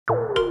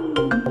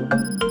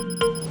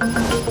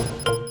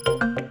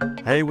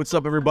Hey, what's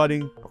up,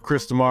 everybody?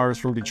 Chris DeMars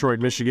from Detroit,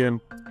 Michigan.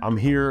 I'm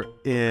here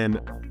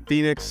in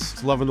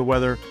Phoenix, loving the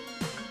weather.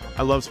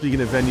 I love speaking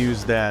at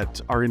venues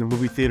that are in a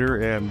movie theater,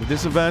 and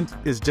this event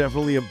is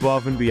definitely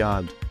above and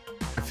beyond.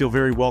 I feel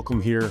very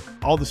welcome here.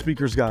 All the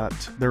speakers got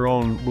their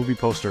own movie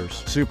posters.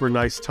 Super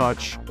nice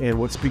touch, and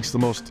what speaks the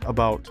most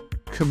about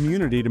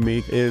community to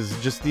me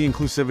is just the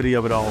inclusivity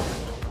of it all.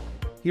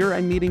 Here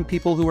I'm meeting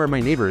people who are my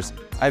neighbors.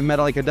 I've met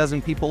like a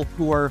dozen people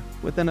who are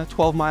within a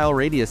 12-mile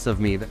radius of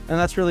me, and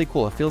that's really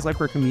cool. It feels like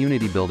we're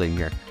community building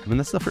here. I mean,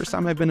 this is the first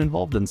time I've been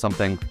involved in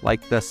something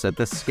like this at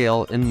this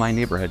scale in my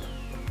neighborhood.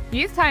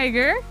 He's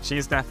Tiger.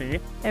 She's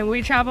Daphne. And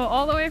we travel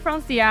all the way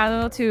from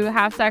Seattle to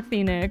HalfStack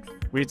Phoenix.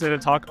 We did a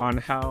talk on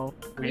how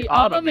we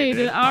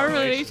automated our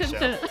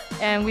relationship.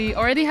 And we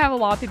already have a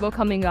lot of people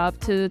coming up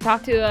to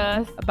talk to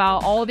us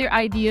about all their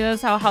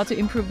ideas, how to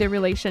improve their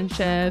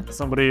relationship.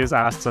 Somebody has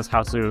asked us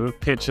how to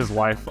pitch his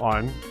wife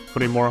on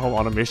putting more home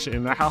automation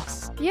in the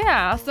house.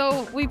 Yeah,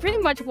 so we pretty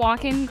much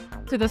walk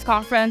into this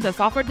conference as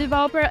software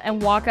developer and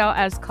walk out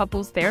as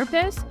couples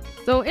therapists.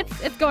 So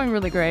it's going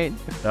really great.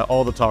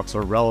 All the talks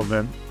are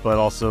relevant, but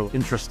also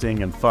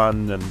interesting and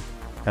fun and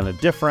kind of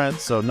different.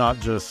 So not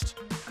just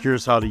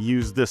here's how to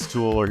use this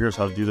tool or here's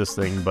how to do this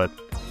thing, but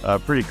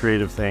pretty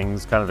creative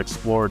things, kind of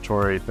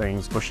exploratory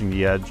things, pushing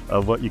the edge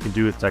of what you can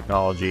do with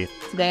technology.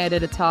 Today I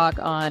did a talk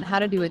on how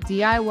to do a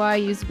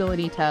DIY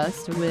usability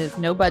test with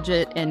no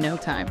budget and no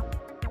time.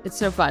 It's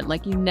so fun.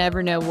 Like, you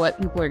never know what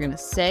people are going to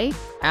say.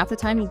 Half the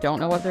time you don't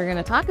know what they're going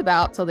to talk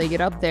about till they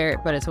get up there,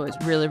 but it's always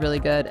really, really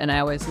good. And I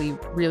always leave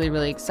really,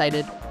 really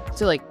excited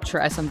to like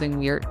try something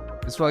weird.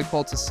 It's really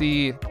cool to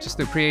see just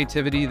the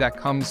creativity that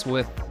comes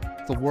with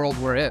the world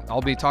we're in.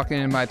 I'll be talking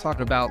in my talk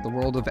about the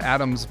world of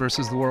atoms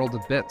versus the world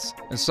of bits.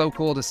 It's so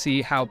cool to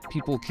see how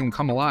people can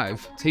come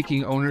alive,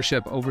 taking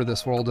ownership over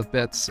this world of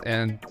bits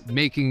and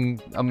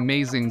making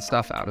amazing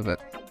stuff out of it.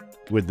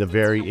 With the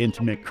very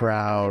intimate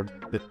crowd,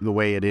 the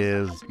way it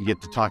is, you get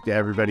to talk to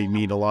everybody,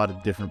 meet a lot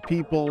of different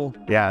people.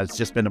 Yeah, it's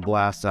just been a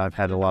blast. I've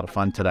had a lot of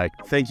fun today.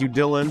 Thank you,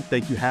 Dylan.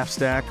 Thank you,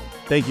 HalfStack.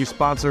 Thank you,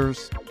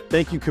 sponsors.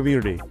 Thank you,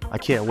 community. I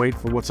can't wait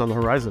for what's on the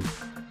horizon.